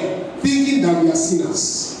of hell, thinking that we are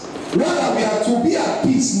sinners. Rather, we are to be at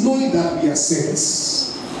peace knowing that we are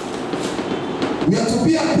saints. We are to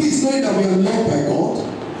be at peace knowing that we are loved by God.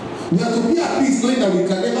 We are to be at peace knowing that we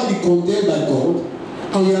can never be condemned by God.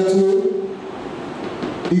 And we are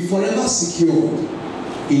to be forever secured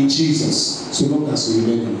in Jesus, so long as we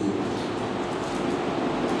remain in Him.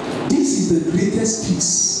 This is the greatest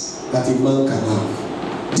peace that a man can have.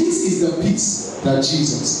 This is the peace that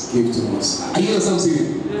Jesus gave to us. Are you understand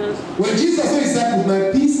something? Yes. When Jesus said, "With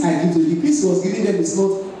my peace I give to you," the peace He was giving them is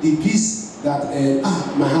not the peace that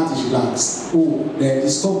my heart is relaxed. Oh, the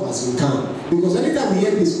storm has been calm. Because anytime we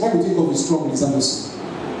hear this, all we think of is trouble. Is that also?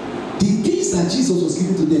 The peace that Jesus was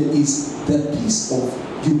giving to them is the peace of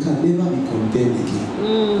you can never be condemned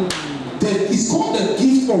again. It's called the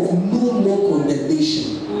gift of no more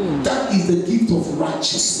condemnation. That is the gift of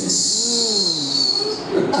righteousness.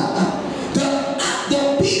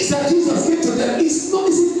 The peace that Jesus gave to them is not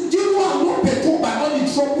easy. Do you know I'm not perturbed by all the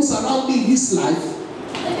troubles around me in this life?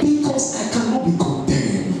 Because I cannot be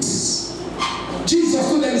condemned. Jesus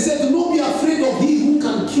told them, he said, do not be afraid of he who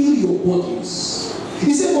can kill your bodies.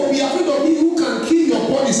 He said, but be afraid of he who can kill your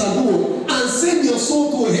bodies and do and send your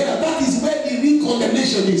soul to hell. That is where the real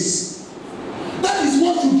condemnation is. That is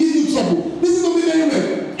what will give you trouble. Listen to me very well.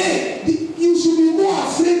 Hey, you should be more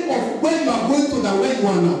afraid of where you are going to than where you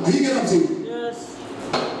are now. Are you getting what I'm saying? Yes.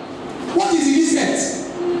 What is in this earth?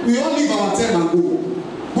 We all leave our time and go.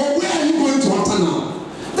 But where are you going to after now?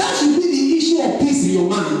 That should be the issue of peace in your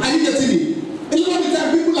mind. Are you getting it? A lot of the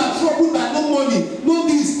time people are troubled by no money, no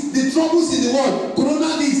this, the troubles in the world,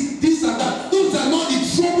 corona this and that. Those are not the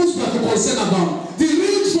troubles we are concerned about. The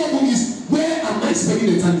real trouble is, where am I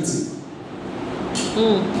spending eternity?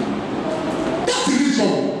 That's the real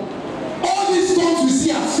trouble. All these storms we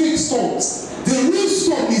see are fake storms. The real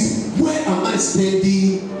storm is, where am I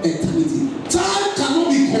spending eternity? Time cannot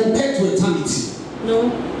be compared to eternity. No.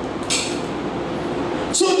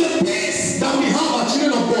 So the peace that we have as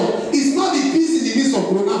children of God is not the peace in the midst of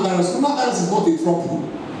coronavirus. Coronavirus is not the trouble.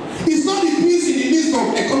 It's not the peace in the midst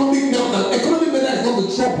of economic meltdown. Economic meltdown is not the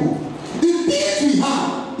trouble. The peace we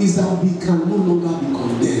have is that we can no longer be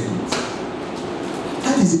condemned.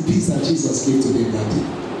 That is the peace that Jesus gave to them that day.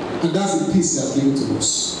 And that's the peace he has given to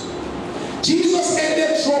us. Jesus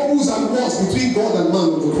ended troubles and wars between God and man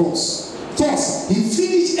on the cross. Thus, he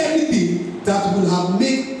finished everything that would have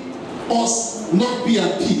made us not be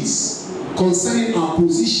at peace concerning our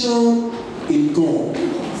position in God.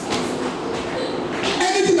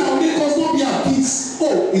 Anything that will make us not be at peace.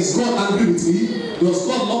 Oh, is God angry with me? Does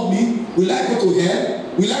God love me? Will I go to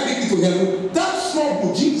hell? Will I make it to heaven? That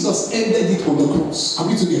trouble, Jesus ended it on the cross. Are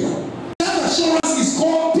we together? That assurance is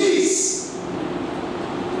called peace.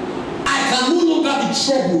 I can no longer be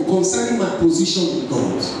troubled concerning my position in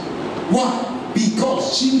God. Why?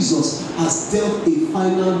 Because Jesus has dealt a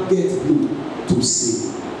final death blow to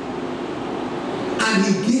sin. And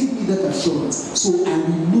he gave me that assurance, so I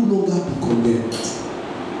will no longer be condemned.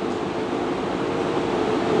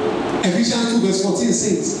 Ephesians 2 verse 14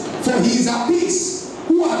 says, for he is at peace,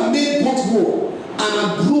 who have made both war, and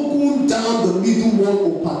have broken down the middle wall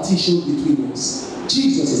of partition between us.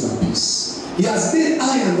 Jesus is at peace. He has made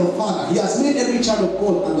I and the Father, he has made every child of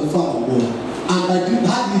God and the Father one. And by doing,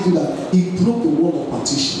 how did he do that? He broke the wall of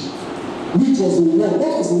partition. Which was the wall?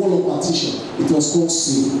 What was the wall of partition? It was called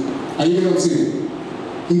sin. Are you getting what I'm saying?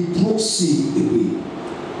 He broke sin away.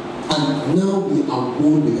 And now we are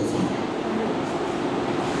one with the Father.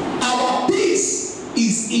 Our peace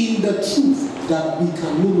is in the truth that we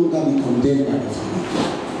can no longer be condemned by the Father.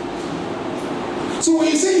 So when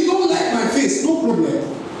you say you don't like my face, no problem.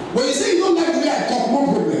 When you say you don't like the way I talk, no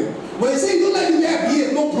problem. When you say you don't like the way I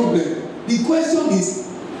behave, no problem. The question is,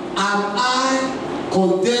 am I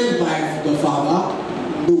condemned by the Father?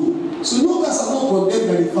 No. So long as I'm not condemned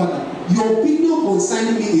by the Father, your opinion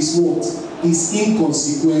concerning me is what? Is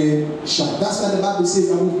inconsequential. That's why the Bible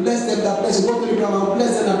says, I will bless them that bless you. What do you mean? I will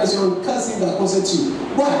bless them that bless you. I will curse him that curses you.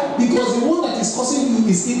 Why? Because the one that is causing you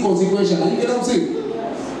is inconsequential. And you get what I'm saying?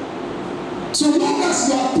 So long as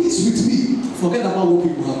you are at peace with me, forget about what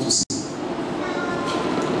people have to say.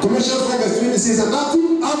 Colossians 1 verse 20 says, and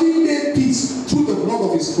having made peace through the blood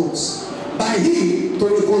of his cross, by him to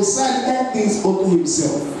reconcile all things unto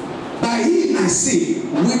himself. By him I say,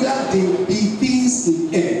 whether they be things in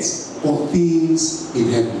earth or things in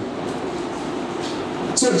heaven.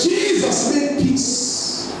 So Jesus made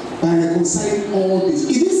peace by reconciling all things.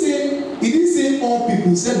 He didn't say all people.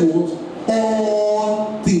 He said what?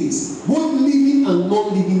 All things. Both living and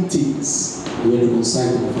non-living things were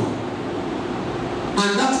reconciled with God.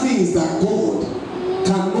 And that means that God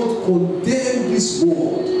cannot condemn this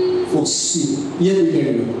world for sin. Hear me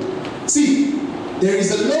very well. See, there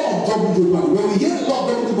is a law of double jeopardy. When we hear the law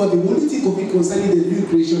of double jeopardy, we only think of it concerning the new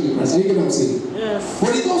creation in Christ. Are you get what I'm saying? Yes.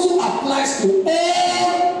 But it also applies to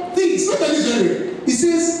all things. Look at this very. It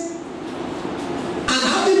says, and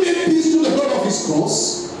having made peace through the blood of his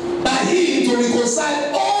cross, by him to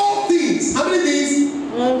reconcile all things. How many things?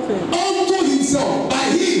 Okay. Unto himself. By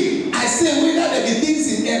him, I say, whether there be things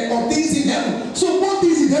in earth or things in heaven. So both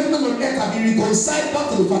things in heaven and on earth have been reconciled back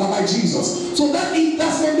to the Father by Jesus. So that's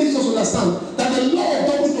what makes us understand that the law of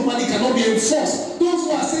double jeopardy cannot be enforced. Those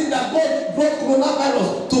who are saying that God brought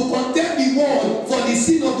coronavirus to condemn the world for the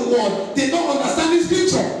sin of the world, they don't understand this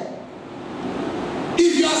scripture.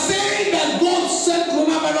 If you are saying that God sent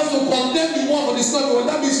coronavirus to condemn the world for the sin of the world,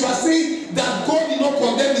 that means you are saying that God did not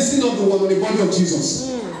condemn the sin of the world on the body of Jesus.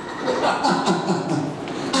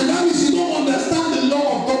 And that means you don't understand the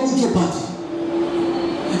law of double jeopardy.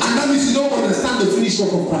 And that means you don't understand the finished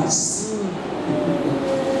work of Christ.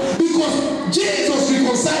 Because Jesus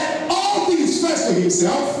reconciled all things first to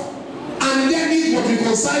himself, and then he was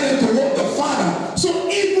reconciled toward the Father. So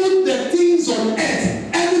even the things on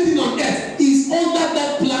earth, everything on earth is under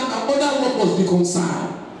that plan and under what was reconciled.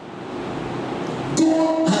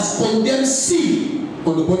 God has condemned sin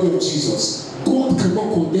on the body of Jesus. God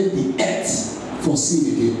cannot condemn the earth for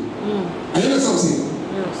sin again. Are you understand something?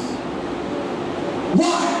 Yes.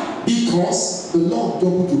 Why? Because the law of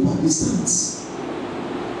double jeopardy stands.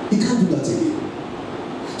 He can't do that again.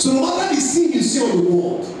 So no matter the sin you see on the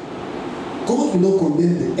world, God will not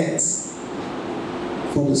condemn the earth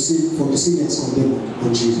for the sin that's condemned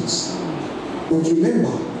on Jesus. But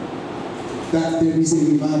remember that there is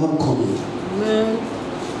a revival coming. Amen.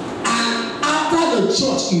 And after the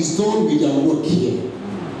church is done with their work here,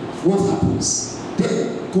 what happens?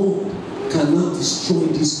 Then God cannot destroy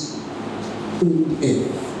this old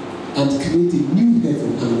earth and create a new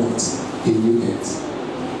heaven and what? A new earth.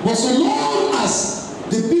 But so long as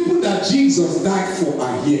the people that Jesus died for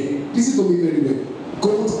are here, listen to me very well,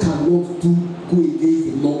 God cannot go against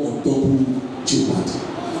the law of double jeopardy.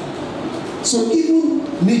 So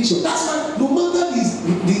even nature, that's why no matter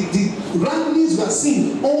the ramblings we are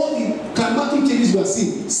seeing, all the climatic changes we are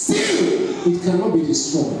seeing, still it cannot be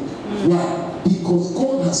destroyed. Why? Because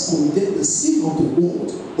God has condemned the sin of the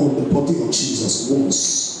world on the body of Jesus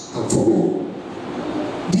once and for all.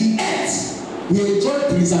 The earth will enjoy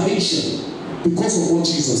preservation because of what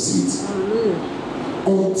Jesus did.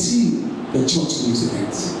 Until the church leaves the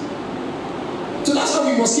earth. So that's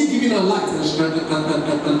why we must keep giving our light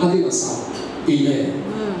and adding a sound.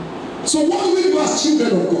 Amen. So what do we do as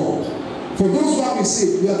children of God? For those who have been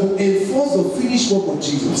saved, we are to enforce the finished work of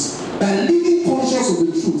Jesus by living conscious of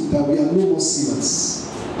the truth that we are no more sinners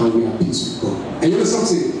and we are peace with God. And you know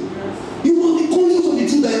something? You must be conscious of the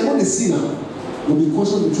truth that you are not a sinner, but be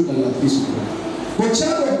conscious of the truth that you are peace with God. But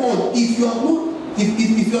child of God, if you are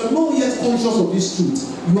not yet conscious of this truth,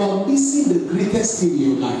 you are missing the greatest thing in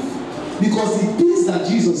your life. Because the peace that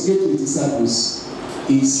Jesus gave to the disciples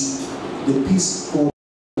is the peace of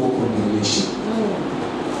condemnation.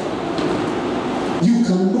 You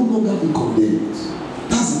can no longer be condemned.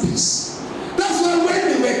 That's the peace. That's why when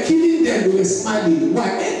they were killing them, they were smiling. Why?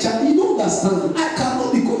 Hey, child, you don't understand. I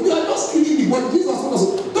cannot be condemned. You are just killing the body. Jesus told us,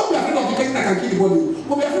 don't be afraid of the person that can kill the body,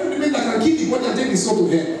 but be afraid of the person that can kill the body and take the soul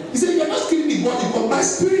to hell. He said, you are just killing the body, but my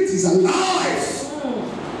spirit is alive.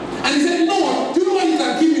 And he said, you know what? Do you know why you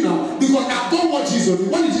can kill me now? Because I've done what Jesus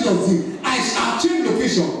did. What did Jesus do? I have changed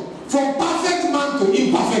location from perfect man to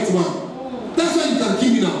imperfect man. That's why you can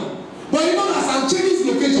kill me now. But you know, as I'm changing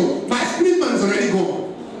location, my spirit man is already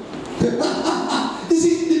gone. You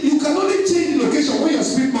see, you can only change the location when your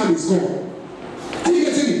spirit man is gone. Are you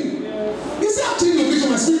getting me? You see, I'm changing location,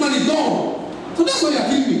 my spirit man is gone. So that's why you are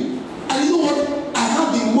killing me. And you know what? I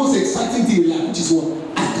have the most exciting thing in life, which is what?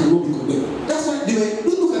 I cannot be condemned. That's why they were,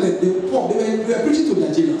 look at them, they were preaching to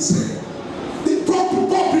their jailers. The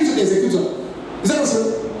Paul preached to the executor. Is that what I'm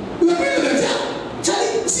saying? We were preaching to them, say,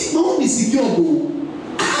 Charlie, see, my own is secure, though.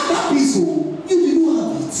 I have that peace, oh. You do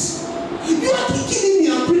not have it. You are killing me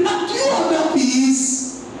and praying. Do you have that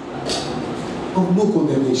peace of no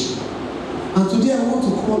condemnation? And today I want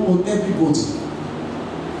to call on everybody.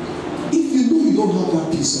 If you know you don't have that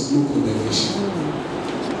peace of no condemnation,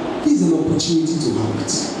 this is an opportunity to have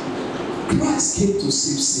it. Christ came to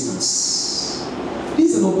save sinners.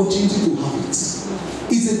 This is an opportunity to have it.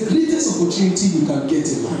 It's the greatest opportunity you can get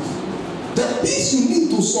in life. The peace you need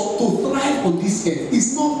to thrive on this earth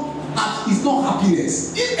is not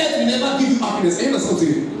happiness. This earth will never give you happiness. You understand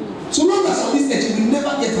something? So long as on this earth you will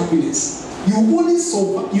never get happiness. You only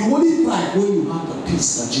thrive when you have the peace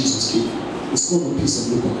that Jesus gave. It's called the peace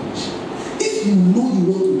of no condemnation. If you know you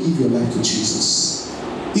want to give your life to Jesus,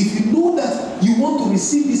 if you know that you want to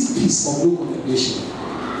receive this peace of no condemnation,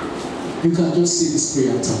 you can just say this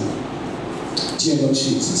prayer after me. Dear Lord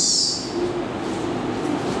Jesus,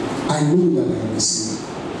 I know that I am a sinner.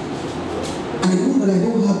 I know that I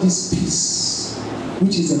don't have this peace,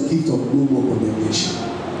 which is a gift of no more condemnation.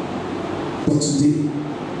 But today,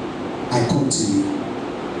 I come to you.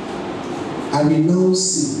 I renounce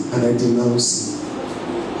sin and I denounce sin.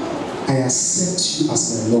 I accept you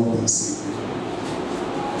as my Lord and Savior.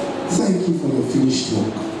 Thank you for your finished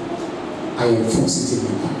work. I enforce it in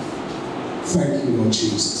my life. Thank you, Lord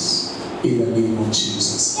Jesus. In the name of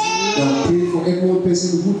Jesus. Now I pray for every one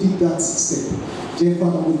person who did that step. Dear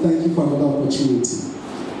Father, we thank you for another opportunity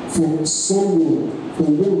for someone, for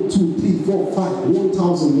 1, 2, 3, 4, 5,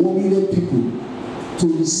 1,000, 1 million people to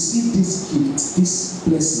receive this gift, this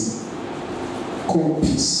blessing called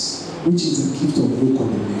peace, which is a gift of no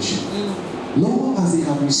condemnation. Lord, as they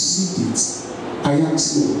have received it, I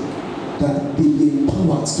ask, Lord, that they be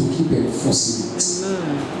empowered to keep enforcing it.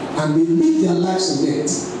 And they live their lives on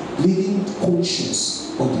earth, living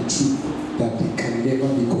conscious of the truth that they can never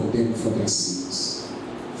be condemned for their sins.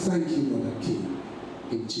 Thank you, Lord and King,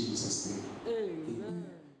 in Jesus' name. Amen.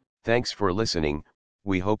 Thanks for listening.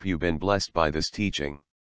 We hope you've been blessed by this teaching.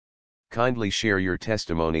 Kindly share your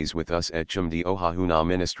testimonies with us at chumdiohahuna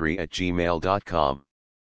ministry@gmail.com.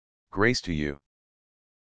 Grace to you.